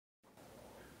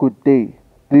Good day,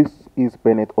 this is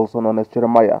Bennett, also known as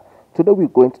Jeremiah. Today we're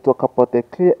going to talk about the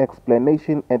clear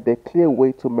explanation and the clear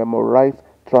way to memorize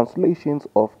translations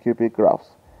of cubic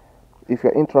graphs. If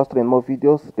you're interested in more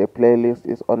videos, the playlist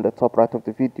is on the top right of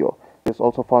the video. It's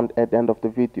also found at the end of the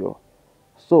video.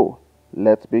 So,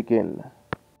 let's begin.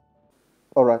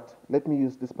 Alright, let me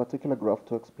use this particular graph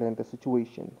to explain the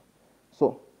situation.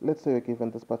 So, let's say you're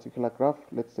given this particular graph,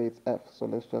 let's say it's f. So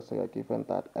let's just say you're given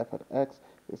that f at x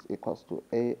is equals to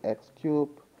ax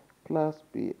cubed plus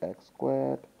bx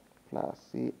squared plus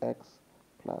cx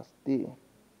plus d.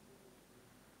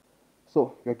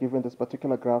 So you're given this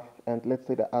particular graph, and let's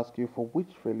say they ask you for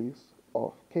which values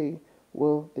of k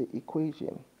will the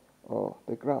equation or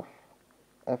the graph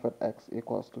f at x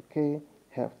equals to k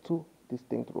have two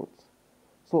distinct roots.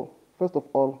 So first of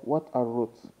all, what are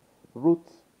roots?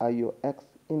 Roots are your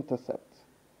x-intercepts.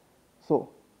 So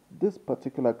this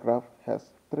particular graph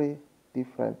has three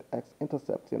different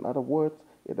x-intercepts. In other words,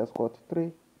 it has got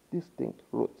three distinct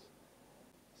roots.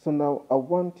 So now I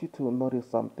want you to notice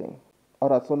something.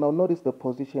 Alright, so now notice the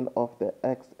position of the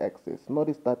x-axis.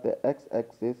 Notice that the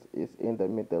x-axis is in the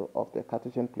middle of the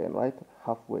Cartesian plane, right?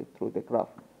 Halfway through the graph.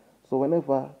 So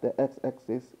whenever the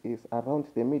x-axis is around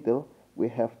the middle, we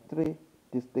have three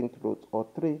distinct roots or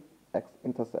three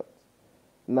x-intercepts.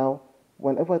 Now,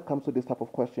 whenever it comes to this type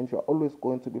of questions, you're always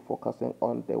going to be focusing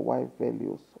on the y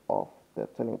values of the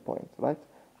turning points, right?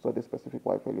 So the specific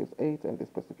y value is 8 and the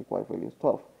specific y value is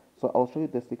 12. So I'll show you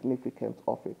the significance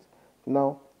of it.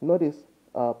 Now, notice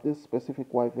this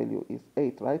specific y value is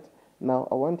 8, right? Now,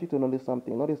 I want you to notice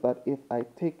something. Notice that if I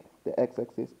take the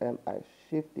x-axis and I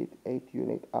shift it 8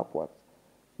 units upwards,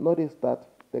 notice that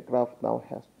the graph now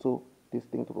has two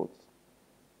distinct roots.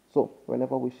 So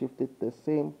whenever we shift it the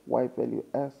same y value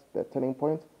as the turning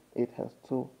point, it has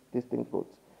two distinct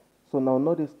roots. So now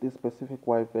notice this specific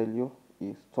y value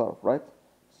is 12, right?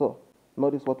 So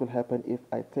notice what will happen if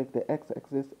I take the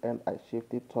x-axis and I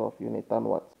shift it 12 units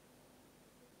downwards.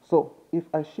 So if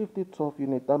I shift it 12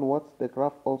 units downwards, the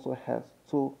graph also has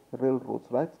two real roots,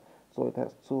 right? So it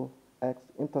has two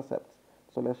x-intercepts.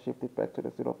 So let's shift it back to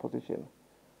the 0 position.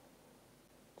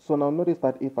 So now notice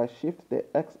that if I shift the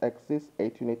x-axis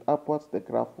 8 units upwards, the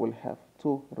graph will have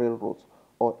two real roots.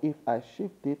 Or if I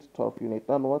shift it 12 units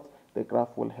downwards, the graph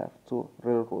will have two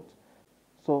real roots.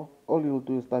 So all you'll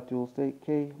do is that you'll say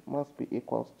k must be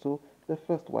equals to the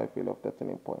first y value of the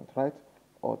turning point, right?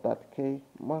 Or that k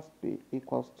must be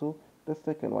equals to the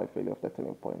second y value of the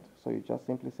turning point. So you just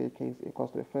simply say k is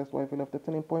equals to the first y value of the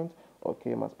turning point, or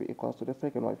k must be equals to the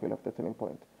second y value of the turning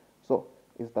point. So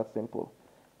it's that simple.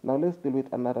 Now let's deal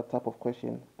with another type of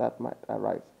question that might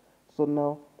arise. So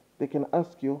now they can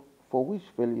ask you for which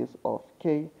values of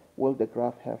k will the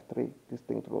graph have three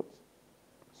distinct roots.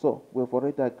 So we've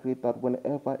already agreed that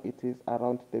whenever it is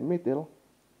around the middle,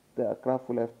 the graph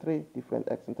will have three different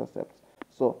x-intercepts.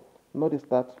 So notice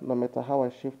that no matter how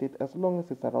I shift it, as long as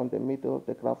it's around the middle,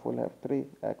 the graph will have three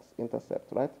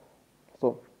x-intercepts, right?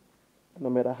 So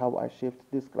no matter how I shift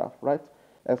this graph, right?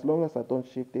 As long as I don't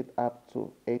shift it up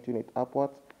to 8 units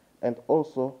upwards, and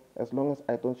also as long as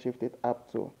I don't shift it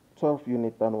up to 12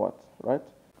 units downwards, right?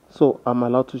 So I'm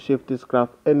allowed to shift this graph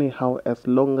anyhow as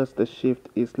long as the shift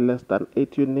is less than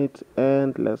 8 units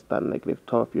and less than negative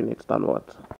 12 units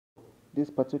downwards. This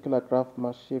particular graph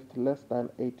must shift less than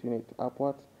 8 units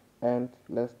upwards and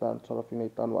less than 12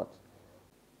 units downwards.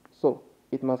 So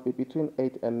it must be between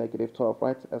 8 and negative 12,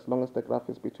 right? As long as the graph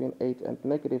is between 8 and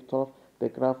negative 12, the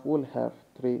graph will have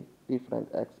three different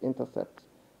x-intercepts.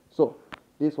 So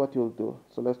this is what you'll do.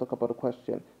 So let's talk about the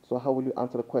question. So how will you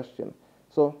answer the question?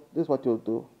 So this is what you'll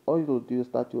do. All you'll do is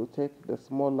that you'll take the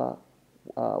smaller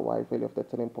y value of the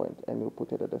turning point and you'll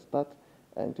put it at the start,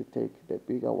 and you take the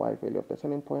bigger y value of the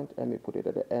turning point and you put it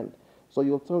at the end. So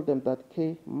you'll tell them that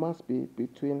k must be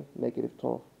between negative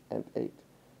 12 and 8.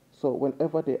 So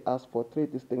whenever they ask for three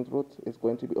distinct roots, it's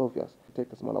going to be obvious. You take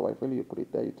the smaller y value, you put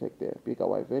it there. You take the bigger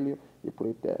y value, you put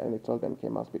it there, and you tell them k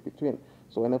must be between.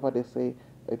 So whenever they say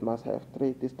it must have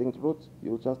three distinct roots,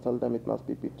 you just tell them it must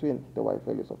be between the y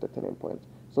values of the turning point.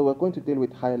 So we're going to deal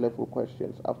with high-level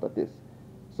questions after this.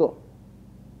 So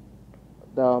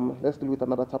let's deal with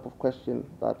another type of question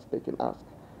that they can ask.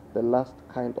 The last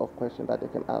kind of question that they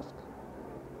can ask.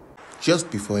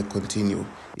 Just before I continue,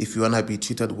 if you want to be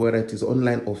tutored, whether it is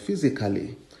online or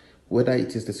physically, whether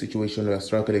it is the situation where you're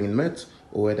struggling in maths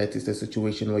or whether it is the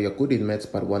situation where you're good in maths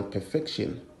but want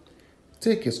perfection,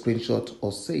 take a screenshot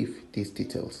or save these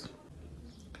details.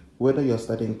 Whether you're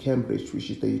studying Cambridge,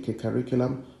 which is the UK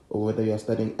curriculum, or whether you're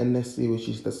studying NSC, which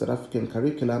is the South African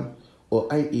curriculum, or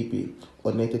IEB,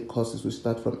 or native courses which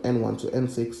start from N1 to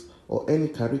N6, or any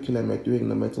curriculum you're doing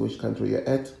no matter which country you're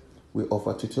at, we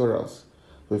offer tutorials.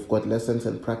 We've got lessons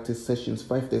and practice sessions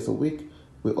 5 days a week.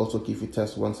 We also give you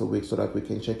tests once a week so that we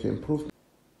can check your improvement.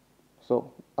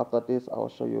 So after this, I'll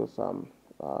show you some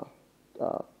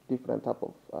different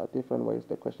ways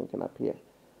the question can appear.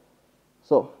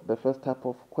 So the first type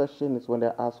of question is when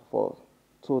they ask for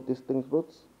two distinct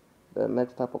roots. The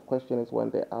next type of question is when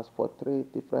they ask for three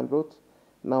different roots.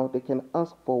 Now they can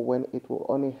ask for when it will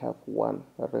only have one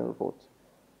real root.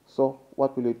 So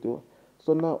what will you do?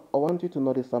 So now I want you to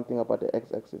notice something about the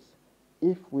x-axis.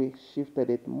 If we shifted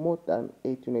it more than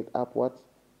 8 units upwards,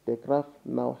 the graph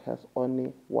now has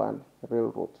only one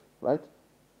real root, right?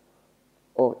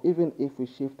 Or even if we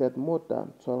shifted more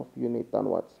than 12 units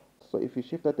downwards. So if you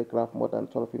shifted the graph more than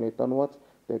 12 units downwards,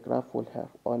 the graph will have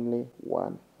only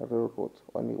one real root,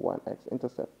 only one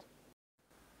x-intercept.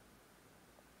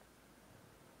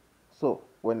 So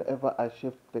whenever I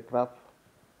shift the graph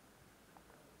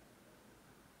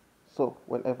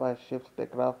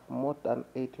more than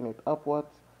 8 units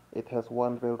upwards, it has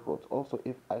one real root. Also,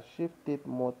 if I shift it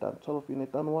more than 12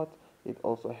 units downwards, it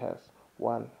also has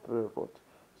one real root.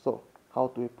 So how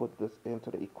do we put this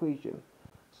into the equation?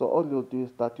 So all you'll do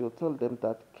is that you'll tell them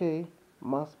that k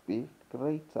must be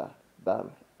greater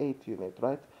than 8 units,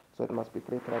 right? So it must be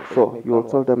greater than 8 So units you will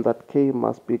tell downwards. them that k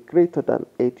must be greater than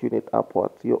 8 units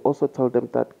upwards. You also tell them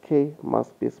that k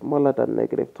must be smaller than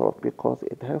negative 12 because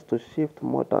it has to shift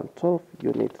more than 12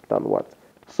 units downwards.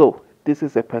 So this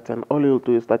is a pattern. All you'll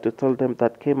do is that you tell them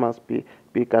that k must be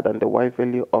bigger than the y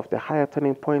value of the higher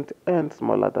turning point and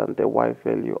smaller than the y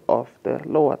value of the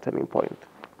lower turning point.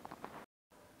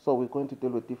 So we're going to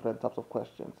deal with different types of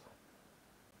questions.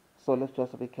 So let's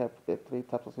just recap the three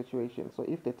types of situations. So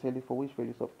if they tell you for which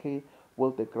values of k will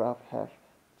the graph have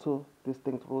two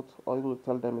distinct roots, all you will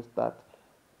tell them is that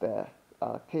the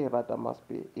k rather must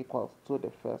be equals to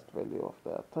the first value of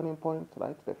the turning point,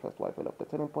 right? The first y value of the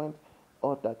turning point,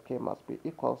 or that k must be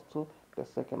equals to the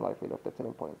second y value of the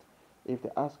turning point. If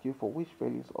they ask you for which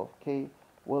values of k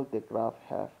will the graph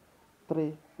have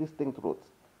three distinct roots,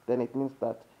 then it means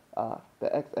that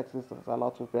the x-axis is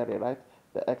allowed to vary, right?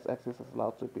 The x-axis is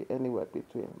allowed to be anywhere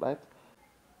between, right?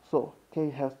 So k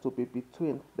has to be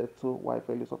between the two y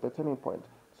values of the turning point.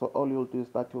 So all you'll do is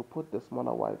that you'll put the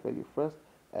smaller y value first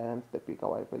and the bigger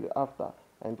y value after,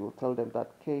 and you'll tell them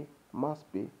that k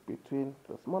must be between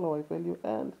the smaller y value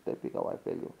and the bigger y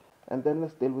value. And then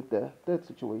let's deal with the third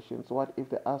situation. So what if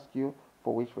they ask you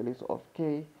for which values of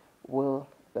k will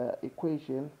the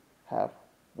equation have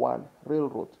one real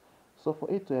root? So for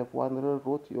it to have one real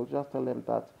root, you'll just tell them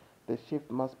that the shift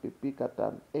must be bigger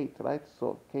than 8, right?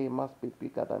 So k must be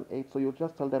bigger than 8. So you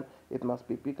just tell them it must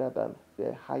be bigger than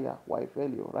the higher y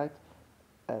value, right?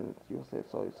 And you say,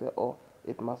 so you say, oh,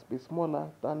 it must be smaller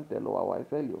than the lower y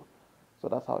value. So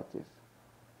that's how it is.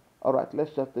 All right,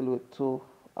 let's just deal with two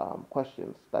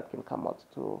questions that can come out,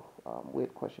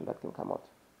 weird question that can come out.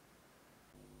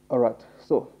 All right,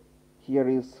 so here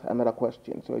is another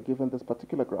question. So you're given this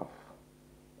particular graph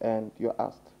and you're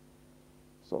asked,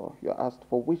 so you're asked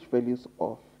for which values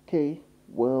of k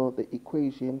will the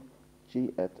equation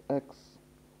g at x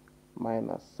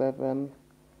minus 7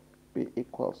 be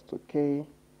equals to k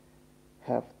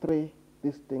have three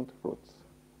distinct roots,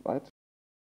 right?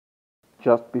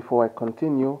 Just before I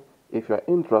continue, if you're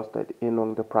interested in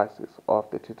knowing the prices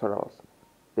of the tutorials,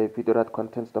 the video that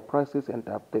contains the prices and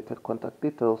the updated contact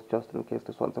details, just in case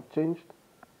these ones have changed,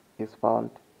 is found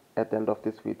at the end of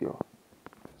this video.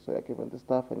 So you're given the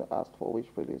stuff and you're asked for which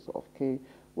values of k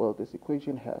will this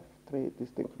equation have three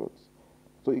distinct roots.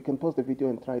 So you can pause the video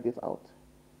and try this out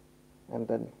and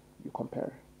then you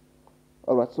compare.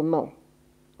 Alright, so now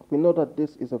we know that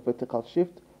this is a vertical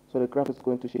shift, so the graph is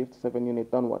going to shift 7 units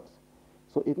downwards.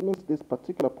 So it means this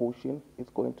particular portion is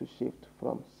going to shift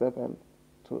from 7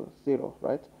 to 0,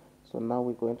 right? So now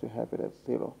we're going to have it at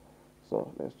 0.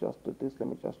 So let's just do this. Let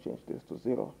me just change this to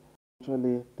 0.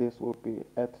 Actually, this will be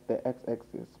at the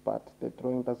x-axis, but the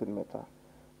drawing doesn't matter.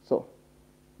 So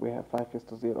we have 5 is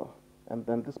to 0. And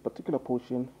then this particular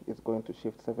portion is going to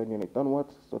shift 7 units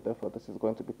downwards. So therefore, this is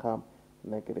going to become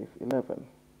negative 11.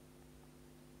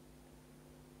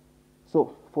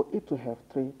 So for it to have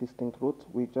three distinct roots,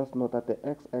 we just know that the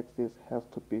x-axis has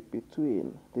to be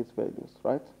between these values,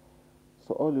 right?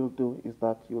 So all you'll do is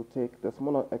that you'll take the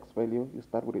smaller x value, you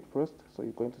start with it first. So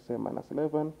you're going to say minus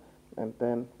 11, and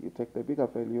then you take the bigger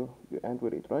value, you end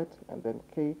with it, right? And then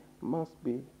k must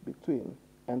be between.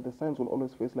 And the signs will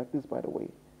always face like this, by the way.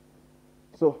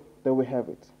 So there we have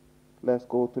it. Let's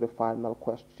go to the final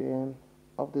question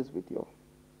of this video.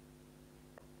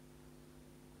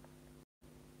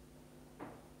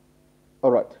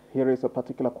 Alright, here is a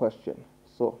particular question.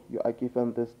 So you are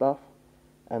given this stuff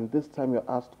and this time you're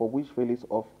asked for which values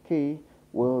of k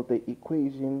will the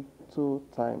equation 2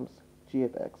 times g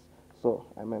at x. So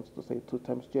I meant to say 2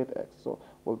 times g at x. So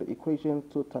will the equation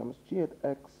 2 times g at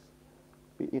x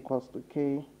be equals to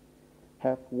k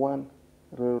have one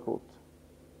real root?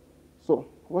 So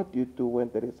what do you do when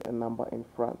there is a number in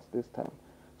front this time?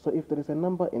 So if there is a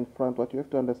number in front, what you have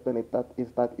to understand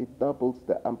is that it doubles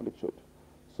the amplitude.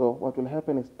 So what will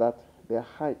happen is that their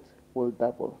height will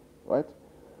double, right?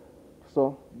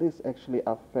 So this actually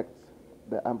affects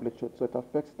the amplitude. So it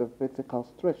affects the vertical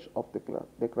stretch of the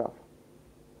graph.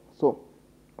 So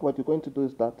what you're going to do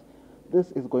is that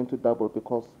this is going to double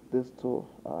because this 2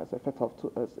 is a factor of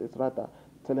 2 is rather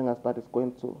telling us that it's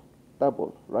going to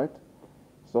double, right?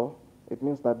 So it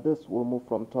means that this will move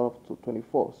from 12 to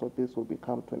 24. So this will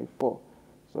become 24.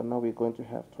 So now we're going to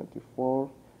have 24,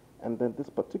 and then this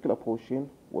particular portion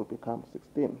will become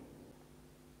 16.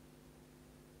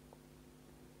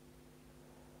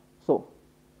 So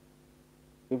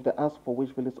if they ask for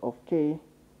which values of k,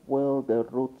 will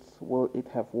it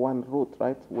have one root,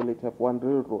 right? Will it have one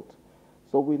real root?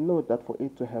 So we know that for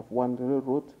it to have one real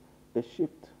root, the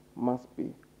shift must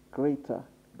be greater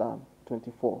than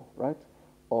 24, right?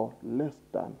 Or less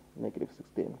than negative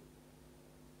 16.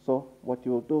 So what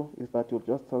you will do is that you'll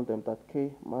just tell them that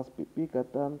k must be bigger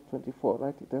than 24,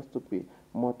 right? It has to be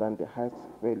more than the highest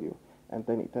value, and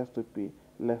then it has to be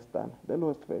less than the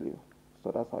lowest value.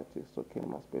 So that's how it is. So k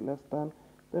must be less than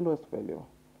the lowest value.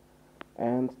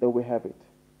 And there we have it.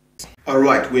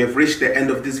 Alright, we have reached the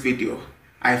end of this video.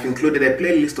 I have included a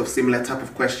playlist of similar type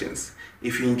of questions.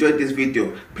 If you enjoyed this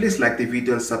video, please like the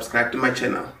video and subscribe to my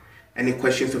channel. Any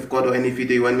questions you've got or any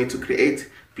video you want me to create,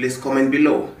 please comment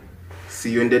below.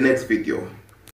 See you in the next video.